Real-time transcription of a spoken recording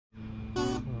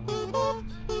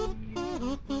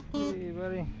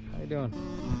buddy. How you doing?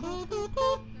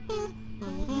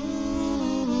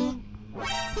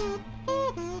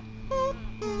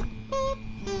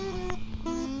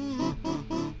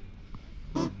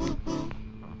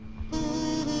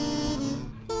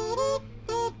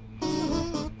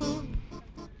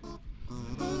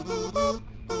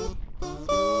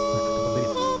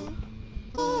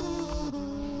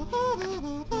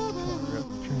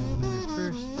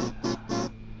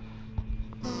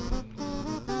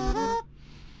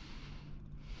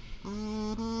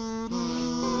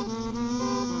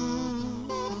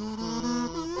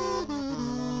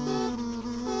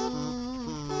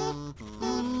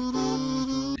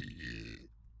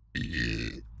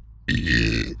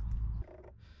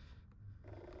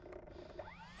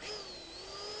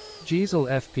 Diesel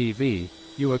FPV,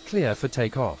 you are clear for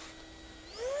takeoff.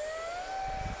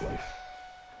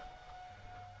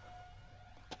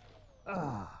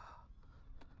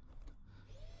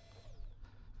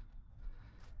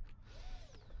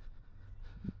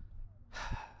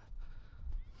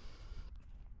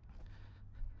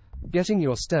 Getting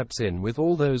your steps in with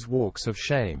all those walks of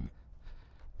shame.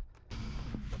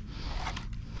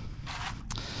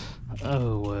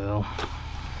 Oh well.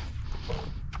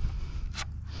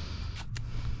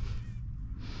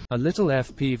 A little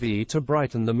FPV to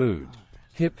brighten the mood.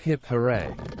 Hip hip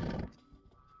hooray.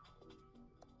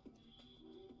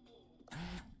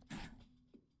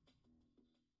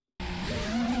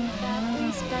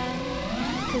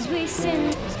 Cause we sin.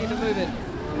 Let's keep it moving.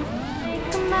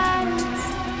 Make amends.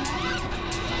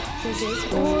 Cause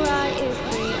it's alright if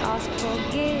we ask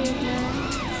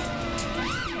forgiveness.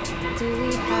 Do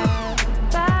we have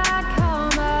back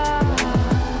karma?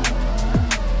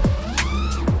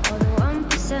 Or the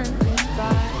 1% inspired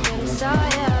by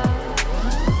desire?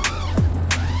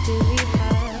 Do we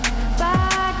have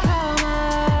back karma?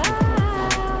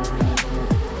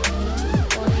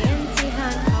 Or the empty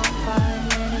hand can't find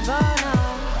nirvana?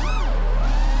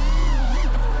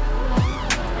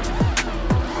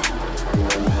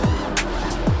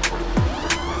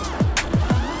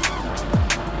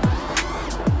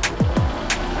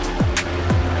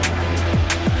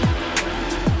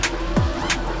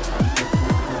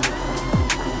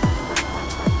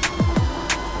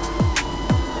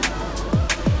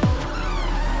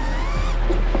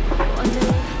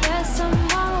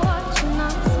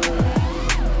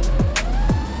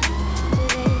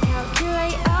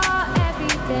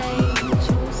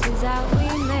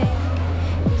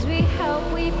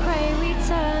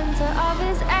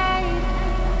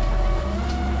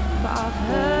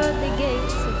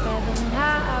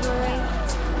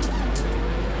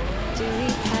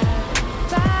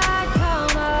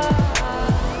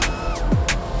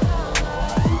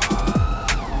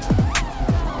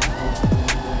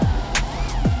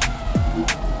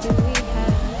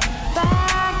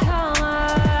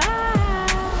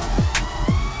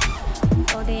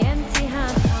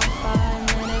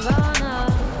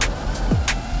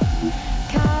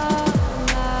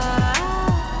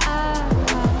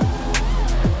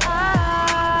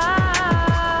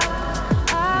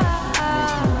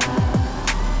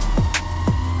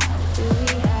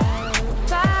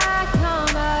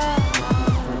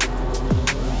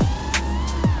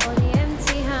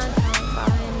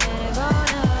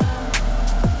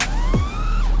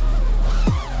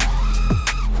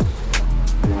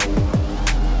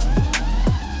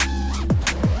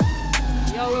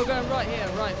 We're going right here,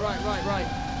 right.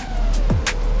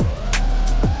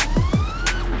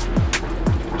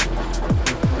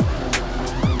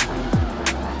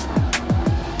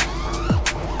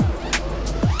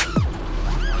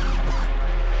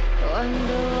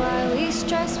 Wonder why we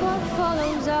stress what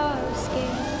follows our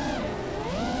skin.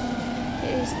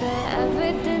 Is there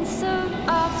evidence of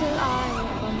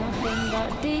afterlife or nothing but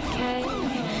decay?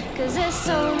 Cause there's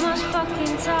so much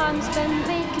fucking time spent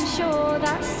making sure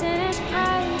that sin is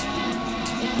paid.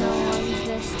 If no one's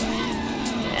listening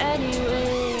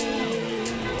anyway.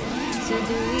 So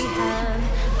do we have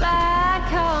bad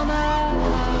karma?